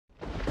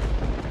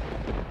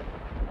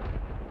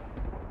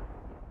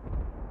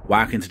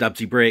Welcome to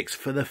Dubsy Bricks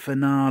for the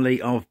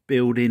finale of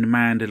building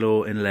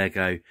Mandalore in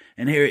Lego.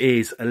 And here it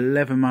is,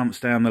 11 months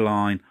down the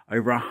line,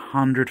 over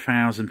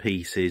 100,000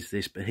 pieces.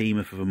 This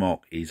behemoth of a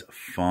MOC is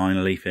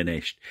finally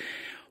finished.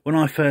 When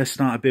I first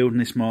started building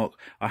this MOC,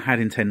 I had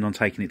intended on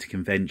taking it to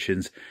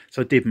conventions,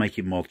 so I did make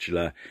it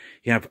modular.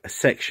 You have a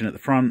section at the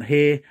front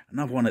here,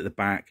 another one at the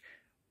back,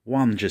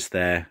 one just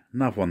there,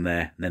 another one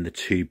there, and then the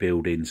two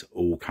buildings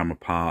all come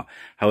apart.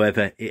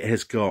 However, it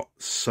has got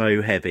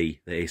so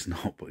heavy that it's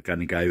not going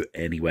to go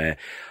anywhere.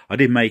 I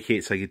did make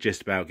it so you could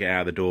just about get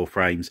out of the door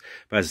frames,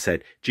 but as I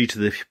said, due to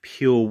the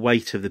pure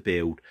weight of the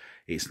build,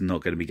 it's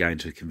not going to be going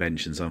to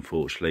conventions,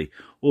 unfortunately.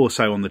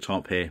 Also on the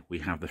top here, we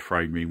have the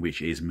throne room,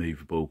 which is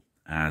movable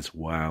as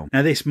well.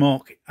 Now this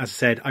MOC, as I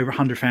said, over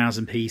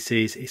 100,000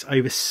 pieces. It's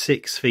over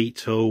 6 feet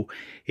tall.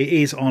 It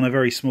is on a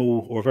very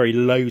small or a very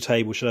low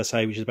table, should I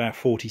say, which is about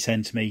 40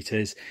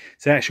 centimeters.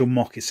 So the actual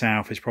MOC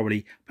itself is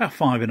probably about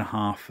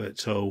 5.5 foot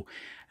tall.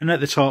 And at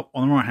the top,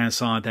 on the right hand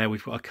side there,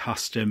 we've got a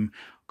custom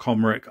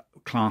Comrade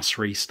Class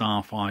 3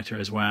 Starfighter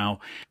as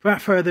well.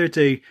 Without further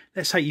ado,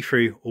 let's take you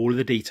through all of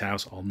the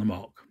details on the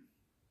MOC.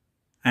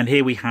 And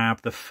here we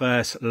have the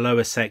first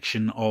lower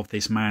section of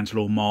this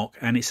Mandalore MOC,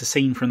 and it's a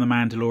scene from The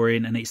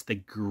Mandalorian, and it's the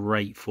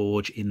Great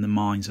Forge in the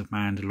mines of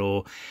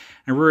Mandalore.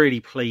 I'm really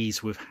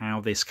pleased with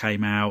how this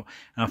came out,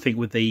 and I think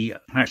with the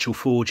actual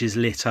forges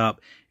lit up,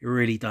 it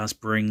really does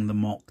bring the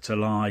MOC to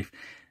life.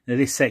 Now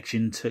this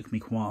section took me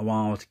quite a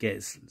while to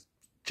get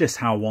just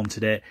how I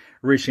wanted it.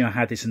 Originally I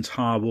had this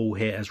entire wall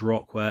here as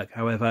rock work,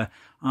 however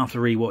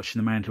after rewatching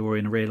The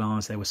Mandalorian I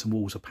realised there were some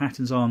walls with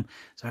patterns on,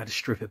 so I had to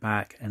strip it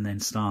back and then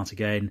start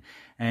again.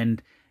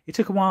 And it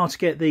took a while to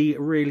get the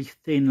really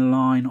thin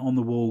line on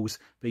the walls,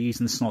 but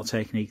using the snot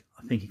technique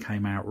I think it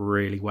came out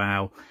really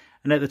well.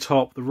 And at the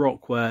top, the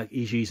rock work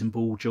is using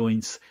ball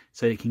joints,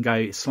 so it can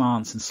go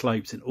slants and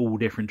slopes in all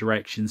different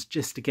directions,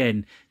 just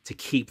again to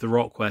keep the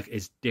rock work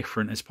as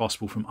different as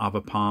possible from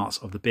other parts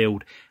of the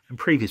build and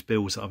previous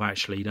builds that I've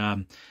actually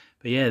done.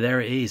 But yeah,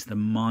 there it is, the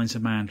Mines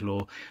of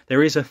Mandalore.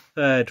 There is a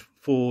third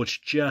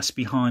forge just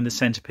behind the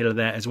centre pillar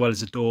there, as well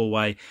as a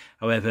doorway.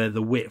 However,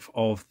 the width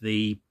of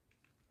the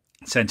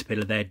centre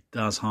pillar there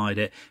does hide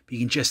it, but you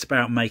can just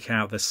about make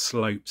out the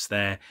slopes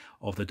there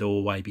of the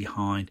doorway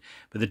behind.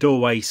 But the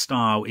doorway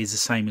style is the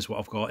same as what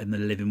I've got in the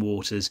Living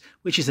Waters,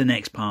 which is the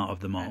next part of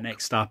the MOC.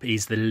 Next up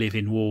is the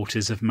Living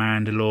Waters of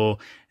Mandalore,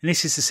 and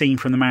this is the scene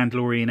from the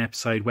Mandalorian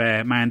episode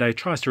where Mando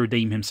tries to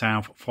redeem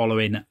himself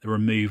following the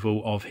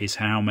removal of his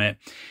helmet.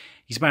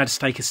 He's about to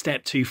take a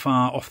step too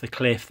far off the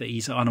cliff that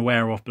he's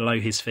unaware of below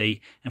his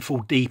feet and fall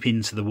deep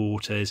into the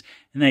waters.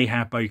 And there you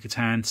have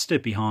Bo-Katan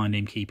stood behind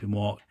him, keeping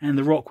watch. And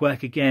the rock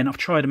work again, I've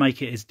tried to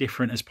make it as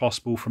different as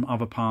possible from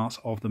other parts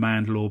of the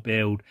Mandalore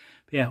build.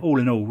 But yeah, all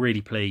in all, really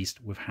pleased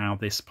with how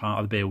this part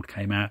of the build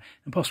came out,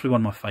 and possibly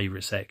one of my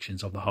favourite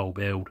sections of the whole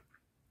build.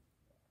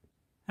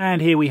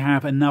 And here we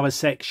have another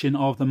section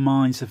of the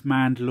Mines of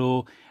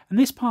Mandalore. And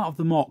this part of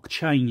the MOC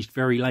changed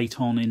very late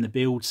on in the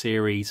build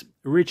series.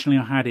 Originally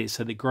I had it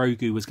so that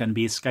Grogu was going to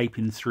be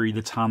escaping through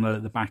the tunnel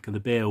at the back of the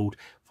build,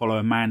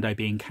 following Mando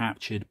being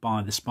captured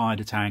by the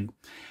spider tank.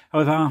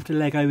 However, after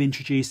LEGO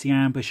introduced the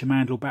Ambush and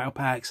Mandalore battle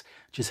packs,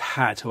 just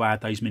had to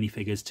add those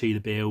minifigures to the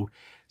build.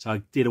 So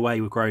I did away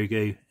with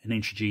Grogu and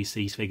introduced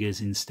these figures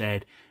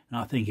instead.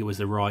 And I think it was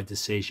the right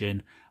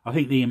decision. I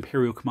think the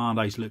Imperial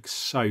Commandos look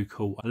so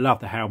cool. I love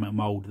the helmet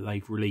mould that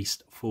they've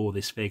released for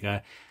this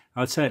figure.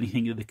 I'd certainly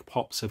think that the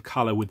pops of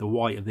colour with the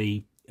white of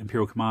the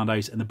Imperial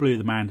Commandos and the blue of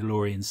the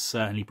Mandalorians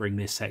certainly bring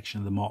this section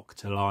of the MOC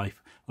to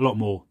life. A lot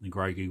more than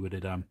Grogu would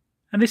have done.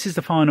 And this is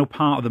the final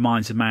part of the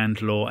Mines of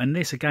Mandalore, and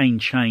this again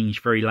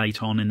changed very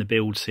late on in the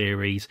build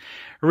series.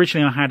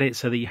 Originally I had it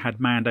so that you had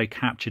Mando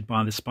captured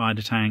by the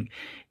spider tank.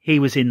 He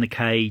was in the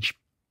cage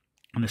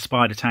and the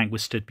spider tank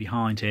was stood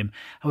behind him.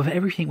 However,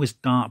 everything was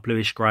dark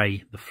bluish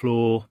grey, the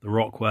floor, the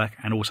rockwork,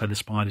 and also the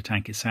spider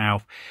tank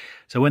itself.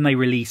 So when they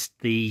released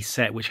the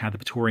set which had the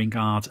Praetorian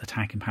Guards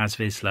attacking Paz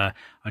Vizsla,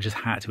 I just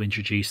had to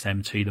introduce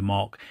them to the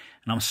MOC,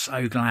 and I'm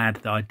so glad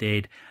that I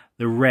did.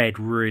 The red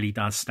really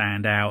does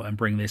stand out and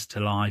bring this to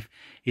life.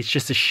 It's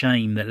just a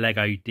shame that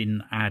LEGO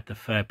didn't add the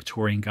third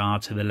Praetorian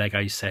Guard to the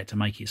LEGO set to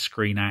make it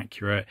screen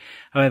accurate.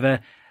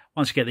 However,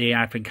 once you get the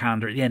advent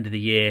calendar at the end of the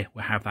year,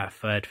 we'll have that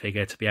third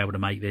figure to be able to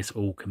make this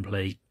all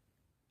complete.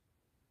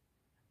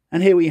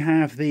 And here we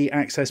have the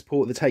access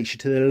port that takes you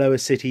to the lower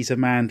cities of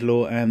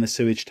Mandalore and the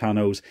sewage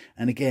tunnels.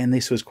 And again,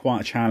 this was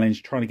quite a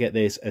challenge, trying to get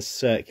this as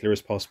circular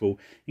as possible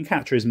and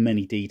capture as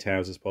many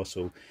details as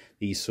possible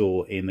that you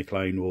saw in the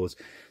Clone Wars.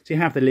 So you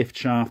have the lift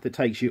shaft that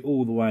takes you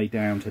all the way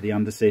down to the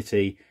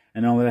Undercity.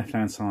 And on the left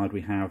hand side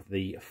we have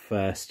the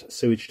first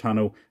sewage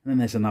tunnel, and then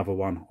there's another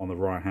one on the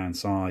right hand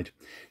side.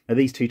 Now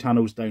these two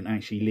tunnels don't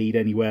actually lead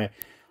anywhere.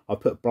 I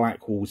put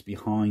black walls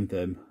behind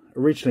them.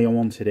 Originally I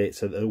wanted it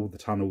so that all the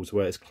tunnels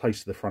were as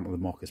close to the front of the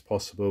MOC as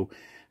possible.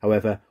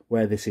 However,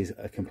 where this is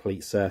a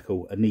complete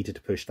circle, I needed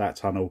to push that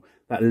tunnel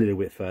that little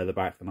bit further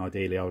back than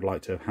ideally I would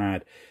like to have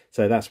had.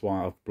 So that's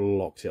why I've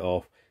blocked it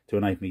off, to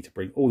enable me to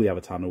bring all the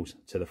other tunnels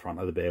to the front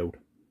of the build.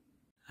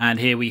 And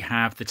here we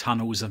have the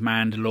tunnels of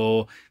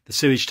Mandalore, the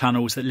sewage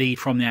tunnels that lead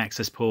from the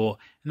access port,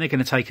 and they're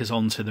going to take us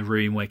on to the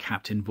room where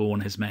Captain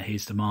Vaughn has met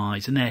his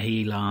demise, and there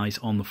he lies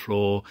on the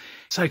floor.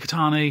 Ahsoka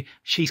Tano,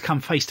 she's come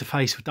face to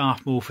face with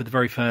Darth Maul for the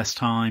very first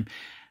time,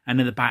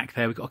 and in the back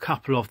there we've got a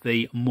couple of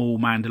the Maul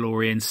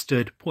Mandalorians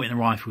stood pointing the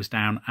rifles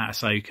down at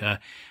Ahsoka,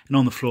 and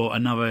on the floor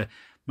another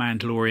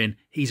Mandalorian.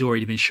 He's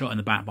already been shot in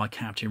the back by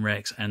Captain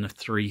Rex and a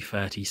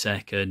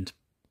 332nd.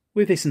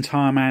 With this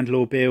entire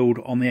Mandalore build,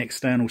 on the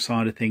external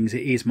side of things,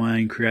 it is my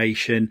own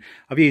creation.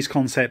 I've used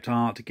concept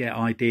art to get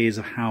ideas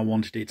of how I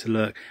wanted it to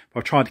look, but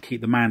I've tried to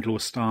keep the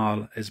Mandalore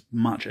style as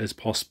much as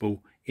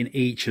possible in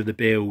each of the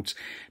builds.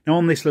 Now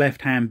on this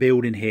left-hand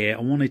building here,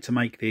 I wanted to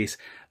make this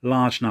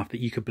large enough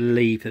that you could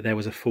believe that there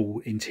was a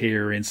full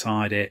interior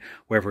inside it,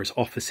 whether it's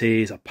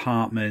offices,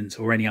 apartments,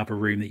 or any other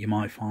room that you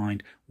might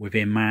find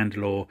within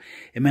Mandalore.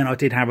 It meant I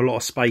did have a lot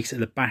of space at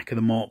the back of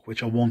the MOC,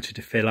 which I wanted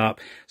to fill up.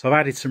 So I've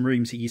added some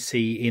rooms that you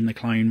see in the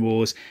Clone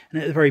Wars.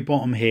 And at the very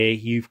bottom here,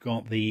 you've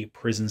got the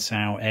prison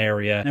cell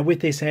area. Now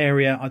with this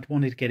area, I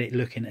wanted to get it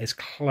looking as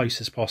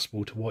close as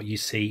possible to what you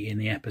see in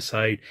the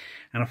episode.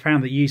 And I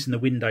found that using the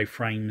window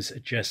frames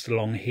just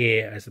along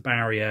here as the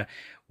barrier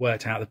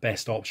worked out the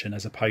best option,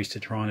 as opposed to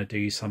trying to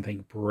do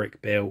something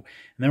brick built.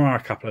 And there are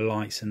a couple of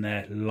lights in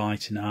there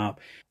lighting up.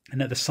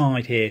 And at the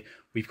side here,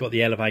 we've got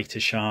the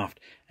elevator shaft,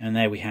 and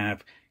there we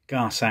have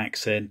Gar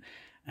Saxon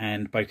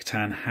and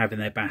Bo-Katan having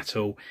their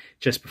battle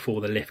just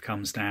before the lift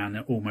comes down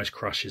and almost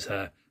crushes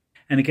her.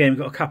 And again, we've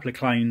got a couple of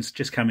clones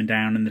just coming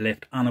down in the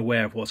lift,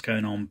 unaware of what's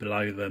going on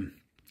below them.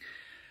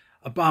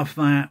 Above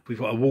that, we've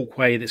got a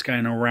walkway that's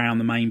going around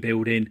the main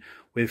building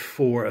with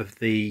 4 of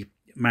the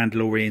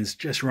Mandalorians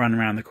just run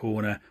around the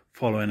corner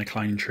following a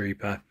clone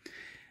trooper.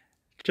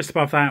 Just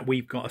above that,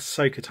 we've got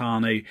Ahsoka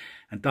Tano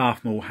and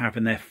Darth Maul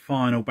having their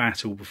final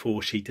battle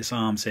before she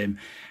disarms him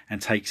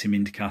and takes him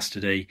into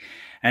custody.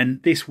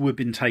 And this would have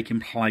been taking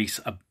place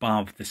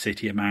above the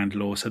city of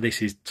Mandalore, so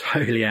this is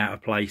totally out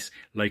of place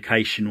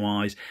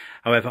location-wise.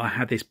 However, I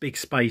had this big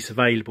space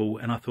available,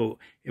 and I thought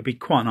it'd be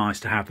quite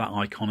nice to have that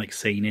iconic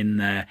scene in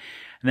there.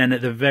 And then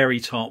at the very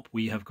top,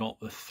 we have got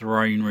the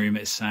throne room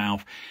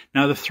itself.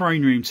 Now, the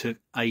throne room took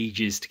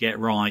ages to get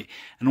right,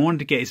 and I wanted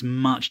to get as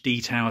much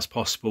detail as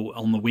possible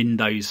on the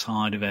windows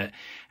side of it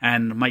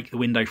and make the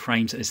window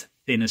frames as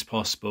thin as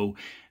possible.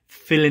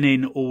 Filling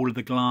in all of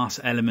the glass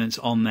elements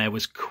on there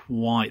was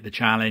quite the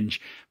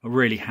challenge. I'm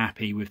really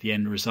happy with the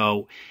end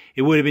result.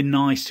 It would have been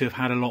nice to have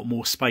had a lot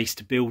more space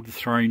to build the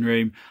throne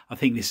room. I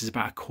think this is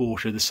about a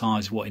quarter of the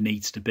size of what it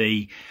needs to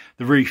be.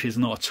 The roof is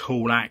not at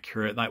all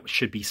accurate. That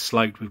should be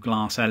sloped with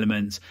glass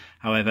elements.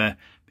 However,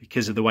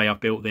 because of the way I've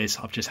built this,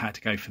 I've just had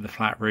to go for the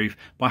flat roof.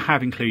 But I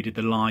have included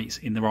the lights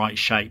in the right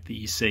shape that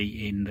you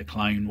see in the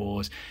Clone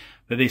Wars.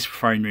 But this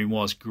throne room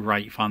was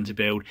great fun to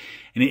build,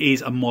 and it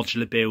is a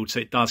modular build,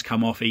 so it does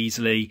come off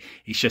easily.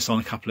 It's just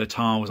on a couple of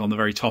tiles on the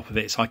very top of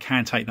it, so I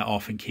can take that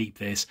off and keep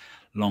this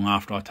long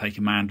after I've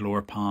taken Mandalore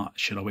apart,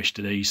 should I wish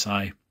to do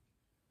so.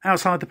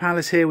 Outside the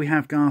palace here, we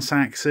have Gar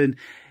Saxon.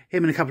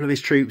 Him and a couple of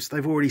his troops,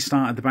 they've already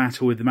started the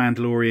battle with the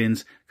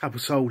Mandalorians. A couple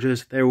of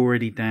soldiers, they're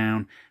already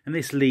down. And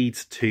this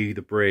leads to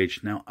the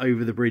bridge. Now,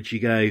 over the bridge you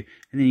go, and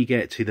then you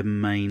get to the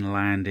main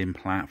landing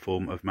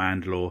platform of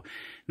Mandalore.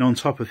 Now, on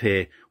top of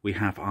here, we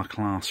have our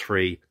Class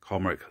 3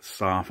 Comric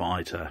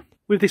Starfighter.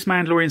 With this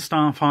Mandalorian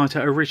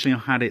Starfighter, originally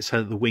I had it so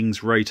that the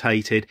wings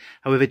rotated.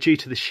 However, due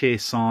to the sheer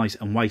size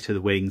and weight of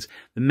the wings,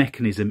 the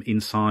mechanism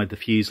inside the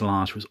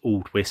fuselage was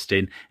all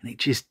twisting, and it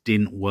just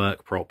didn't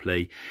work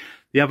properly.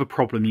 The other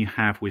problem you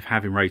have with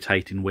having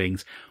rotating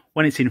wings,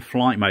 when it's in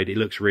flight mode, it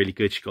looks really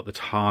good. You've got the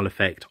tile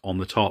effect on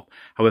the top.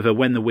 However,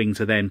 when the wings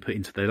are then put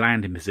into the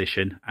landing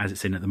position, as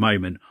it's in at the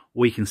moment,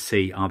 all you can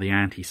see are the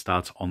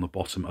anti-studs on the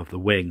bottom of the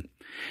wing.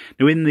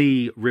 Now, in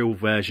the real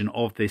version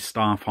of this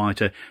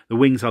Starfighter, the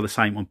wings are the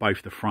same on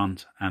both the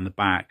front and the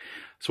back.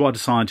 So what I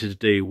decided to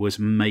do was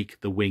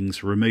make the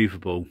wings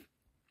removable.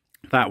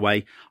 That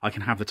way, I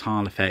can have the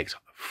tile effect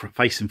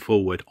facing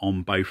forward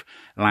on both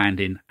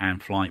landing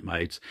and flight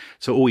modes.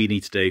 So all you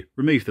need to do,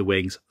 remove the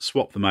wings,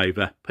 swap them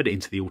over, put it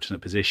into the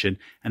alternate position,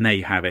 and there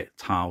you have it,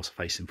 tiles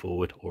facing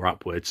forward or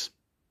upwards.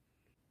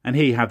 And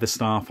here you have the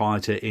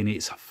Starfighter in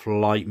its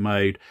flight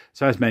mode.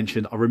 So as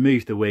mentioned, I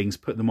removed the wings,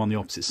 put them on the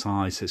opposite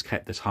side, so it's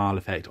kept the tile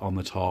effect on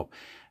the top,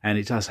 and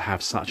it does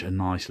have such a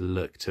nice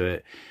look to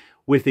it.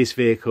 With this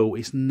vehicle,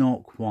 it's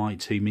not quite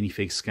to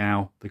minifig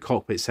scale. The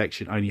cockpit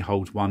section only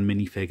holds 1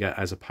 minifigure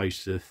as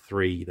opposed to the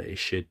 3 that it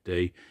should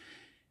do.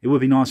 It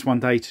would be nice one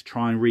day to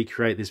try and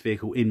recreate this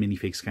vehicle in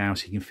minifig scale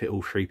so you can fit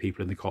all 3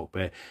 people in the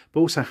cockpit,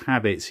 but also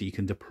have it so you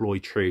can deploy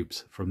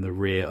troops from the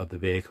rear of the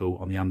vehicle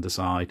on the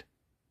underside.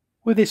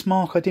 With this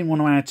MOC, I didn't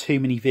want to add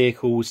too many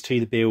vehicles to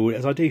the build,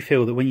 as I do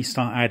feel that when you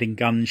start adding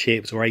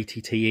gunships or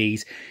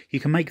ATTEs, you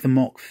can make the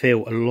MOC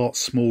feel a lot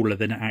smaller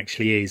than it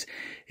actually is.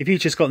 If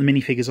you've just got the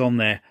minifigures on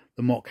there,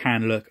 the MOC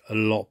can look a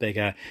lot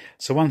bigger.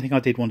 So one thing I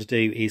did want to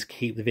do is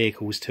keep the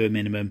vehicles to a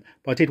minimum,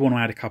 but I did want to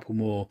add a couple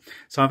more.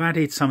 So I've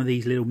added some of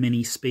these little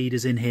mini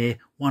speeders in here.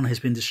 One has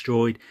been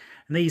destroyed,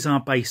 and these are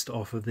based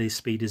off of the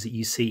speeders that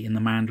you see in the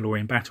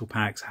Mandalorian battle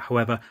packs.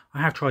 However, I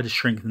have tried to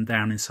shrink them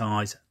down in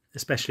size,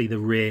 especially the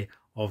rear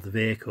of the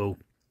vehicle.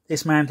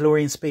 This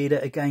Mandalorian speeder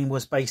again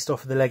was based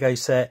off of the Lego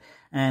set,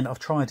 and I've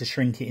tried to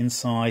shrink it in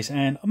size,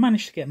 and I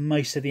managed to get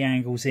most of the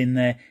angles in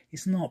there.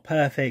 It's not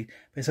perfect,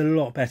 but it's a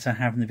lot better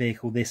having the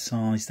vehicle this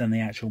size than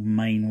the actual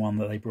main one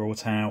that they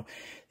brought out.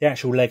 The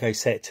actual Lego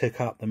set took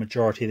up the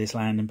majority of this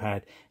landing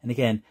pad, and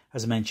again,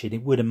 as I mentioned,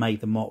 it would have made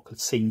the MOC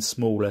seem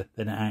smaller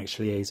than it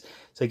actually is.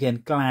 So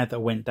again, glad that I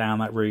went down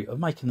that route of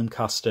making them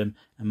custom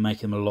and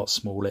making them a lot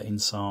smaller in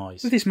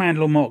size. With this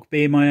Mandalore MOC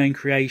being my own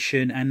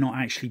creation and not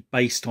actually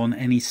based on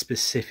any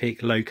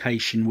specific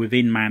location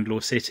within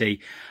Mandalore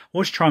City, I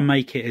want to try and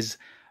make it as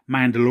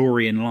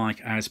Mandalorian-like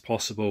as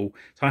possible.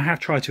 So I have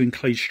tried to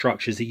include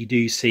structures that you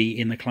do see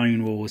in the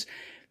Clone Wars.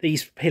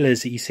 These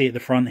pillars that you see at the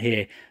front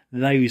here,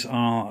 those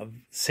are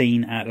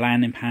seen at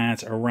landing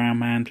pads around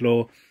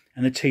Mandalore.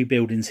 And the two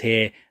buildings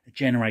here, the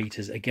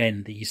generators,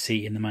 again, that you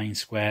see in the main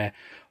square.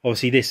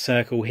 Obviously, this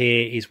circle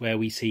here is where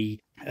we see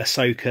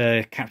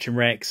Ahsoka, Captain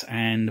Rex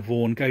and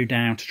Vaughn go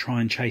down to try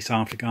and chase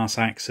after Gar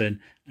Saxon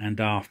and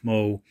Darth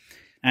Maul.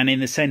 And in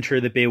the centre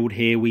of the build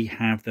here, we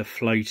have the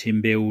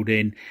floating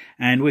building.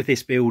 And with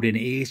this building,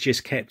 it is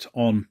just kept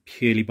on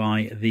purely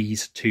by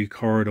these two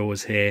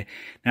corridors here.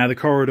 Now, the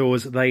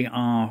corridors, they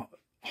are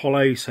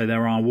hollow, so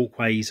there are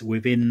walkways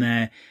within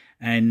there.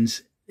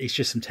 And it's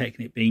just some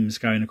Technic beams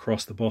going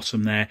across the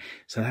bottom there.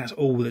 So that's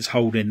all that's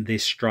holding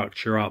this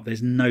structure up.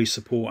 There's no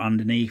support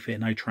underneath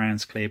it, no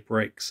trans-clear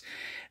bricks.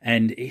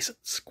 And it's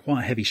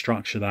quite a heavy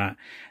structure, that.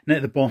 And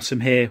at the bottom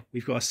here,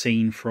 we've got a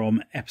scene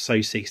from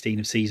episode 16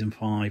 of season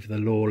 5, The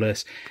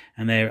Lawless.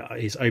 And there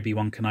is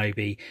Obi-Wan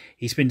Kenobi.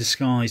 He's been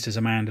disguised as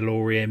a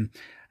Mandalorian.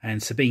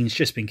 And Sabine's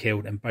just been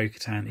killed, and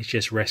Bo-Katan is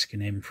just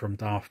rescuing him from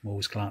Darth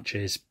Maul's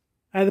clutches.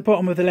 At the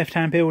bottom of the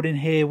left-hand building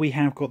here, we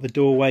have got the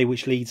doorway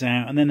which leads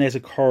out, and then there's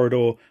a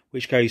corridor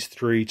which goes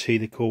through to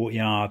the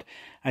courtyard.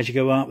 As you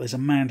go up, there's a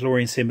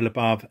Mandalorian symbol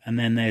above, and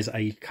then there's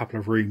a couple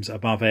of rooms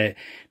above it.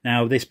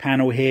 Now, this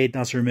panel here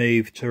does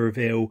remove to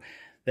reveal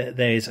that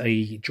there's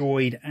a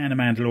droid and a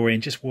Mandalorian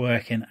just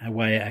working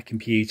away at a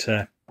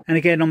computer. And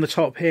again, on the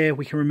top here,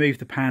 we can remove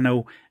the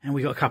panel, and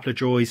we've got a couple of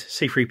droids,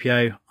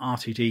 C-3PO,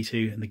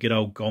 R2-D2, and the good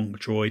old Gonk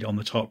droid on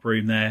the top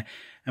room there.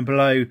 And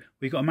below,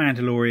 we've got a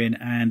Mandalorian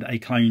and a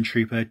clone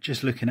trooper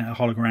just looking at a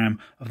hologram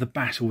of the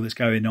battle that's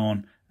going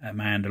on at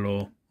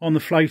Mandalore. On the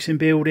floating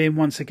building,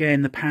 once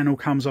again, the panel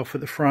comes off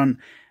at the front,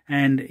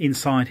 and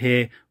inside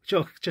here,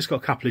 we've just got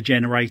a couple of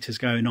generators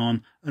going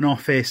on, an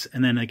office,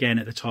 and then again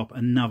at the top,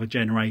 another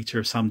generator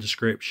of some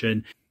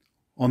description.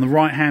 On the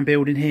right-hand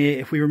building here,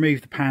 if we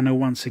remove the panel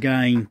once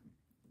again,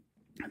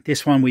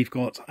 this one we've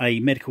got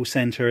a medical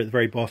centre at the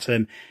very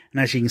bottom,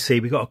 and as you can see,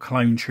 we've got a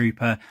clone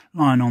trooper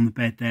lying on the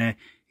bed there.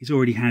 He's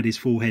already had his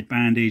forehead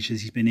bandaged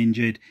as he's been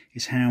injured,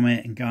 his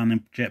helmet and gun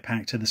and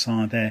jetpack to the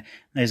side there.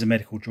 There's a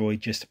medical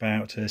droid just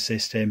about to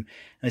assist him.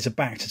 There's a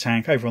Bacta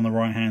tank over on the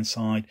right hand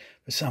side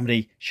for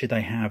somebody should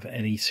they have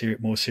any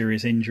more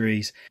serious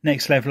injuries.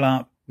 Next level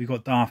up, we've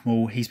got Darth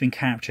Maul. He's been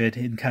captured,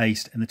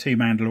 encased, and the two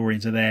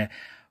Mandalorians are there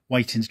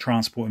waiting to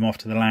transport him off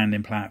to the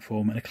landing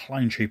platform, and a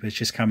clone trooper is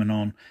just coming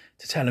on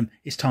to tell him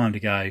it's time to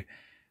go.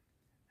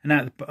 And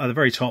at the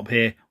very top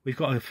here, we've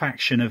got a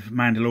faction of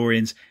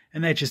Mandalorians,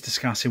 and they're just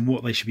discussing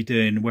what they should be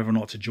doing, whether or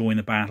not to join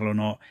the battle or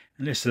not,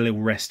 and just a little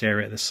rest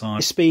area at the side.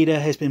 The speeder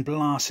has been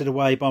blasted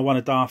away by one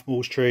of Darth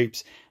Maul's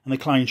troops, and the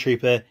clone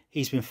trooper,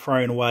 he's been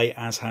thrown away,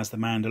 as has the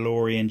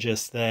Mandalorian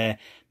just there.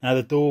 Now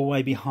the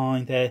doorway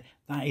behind there,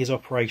 that is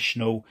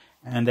operational,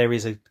 and there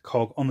is a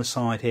cog on the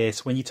side here,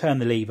 so when you turn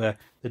the lever,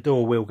 the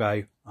door will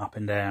go up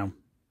and down.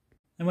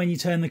 And when you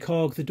turn the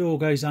cog, the door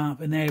goes up,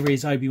 and there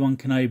is Obi-Wan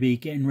Kenobi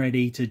getting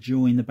ready to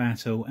join the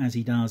battle, as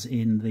he does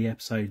in the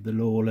episode The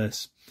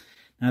Lawless.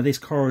 Now this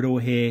corridor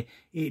here,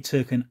 it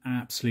took an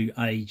absolute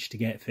age to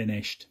get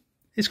finished.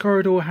 This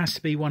corridor has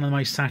to be one of the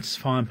most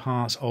satisfying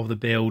parts of the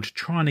build.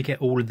 Trying to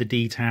get all of the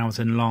details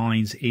and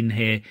lines in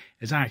here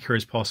as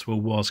accurate as possible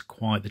was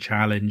quite the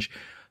challenge.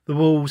 The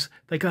walls,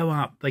 they go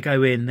up, they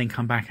go in, then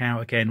come back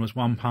out again was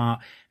one part.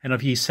 And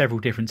I've used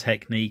several different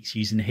techniques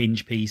using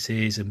hinge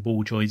pieces and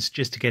ball joints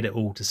just to get it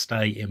all to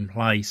stay in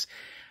place.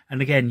 And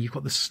again, you've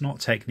got the snot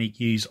technique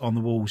used on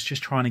the walls,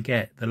 just trying to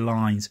get the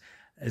lines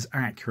as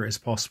accurate as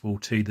possible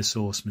to the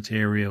source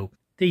material.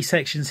 These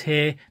sections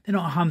here, they're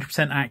not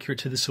 100% accurate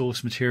to the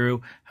source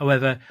material.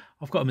 However,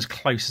 I've got them as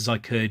close as I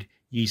could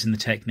using the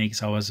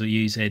techniques I was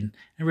using,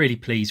 and really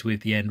pleased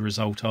with the end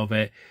result of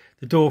it.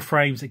 The door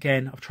frames,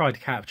 again, I've tried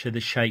to capture the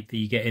shape that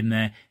you get in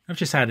there. I've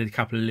just added a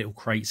couple of little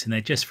crates in there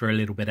just for a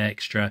little bit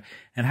extra.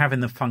 And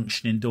having the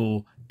functioning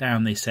door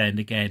down this end,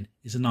 again,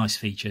 is a nice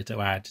feature to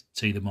add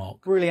to the MOC.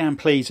 Really am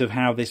pleased with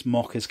how this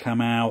MOC has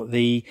come out.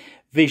 The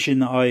vision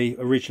that I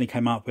originally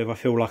came up with, I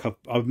feel like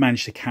I've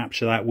managed to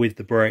capture that with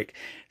the brick.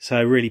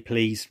 So really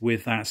pleased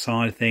with that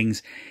side of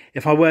things.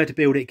 If I were to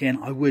build it again,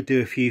 I would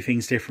do a few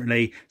things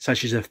differently,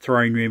 such as a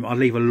throne room. I'd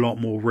leave a lot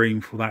more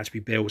room for that to be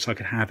built so I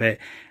could have it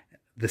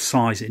the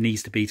size it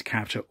needs to be to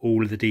capture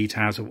all of the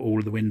details of all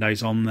of the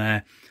windows on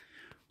there.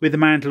 With the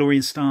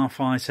Mandalorian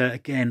Starfighter,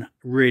 again,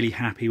 really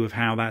happy with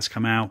how that's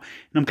come out.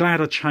 And I'm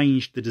glad I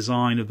changed the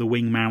design of the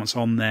wing mounts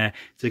on there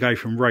to go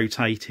from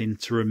rotating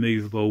to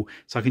removable,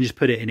 so I can just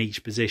put it in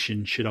each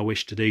position should I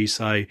wish to do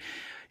so.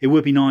 It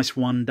would be nice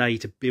one day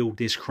to build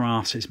this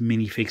craft so it's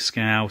minifig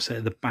scale, so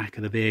at the back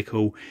of the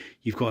vehicle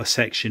you've got a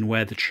section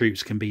where the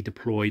troops can be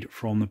deployed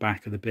from the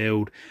back of the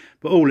build.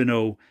 But all in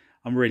all,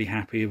 I'm really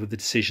happy with the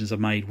decisions I've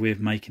made with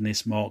making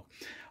this MOC.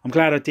 I'm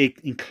glad I did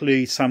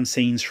include some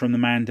scenes from The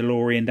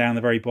Mandalorian down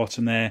the very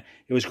bottom there.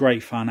 It was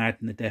great fun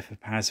adding the death of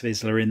Paz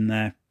Vizsla in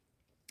there,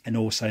 and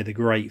also the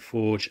Great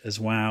Forge as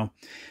well.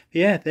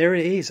 But yeah, there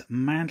it is,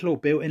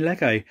 Mandalore built in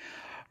Lego. I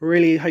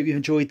really hope you've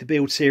enjoyed the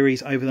build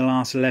series over the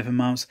last 11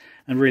 months,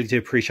 and really do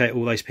appreciate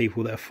all those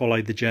people that have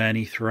followed the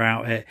journey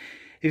throughout it.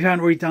 If you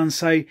haven't already done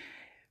so,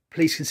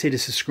 please consider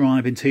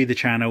subscribing to the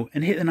channel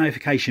and hit the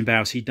notification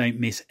bell so you don't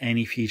miss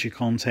any future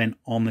content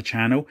on the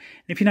channel.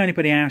 And if you know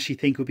anybody else you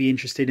think would be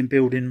interested in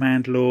building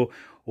Mandalore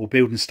or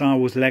building Star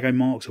Wars Lego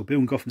MOCs or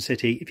building Gotham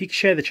City, if you could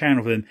share the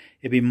channel with them,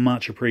 it'd be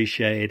much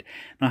appreciated.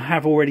 And I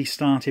have already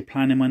started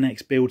planning my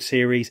next build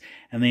series,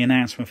 and the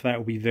announcement for that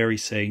will be very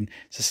soon.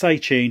 So stay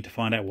tuned to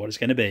find out what it's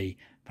going to be.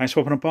 Thanks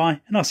for popping on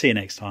by, and I'll see you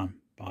next time.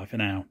 Bye for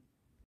now.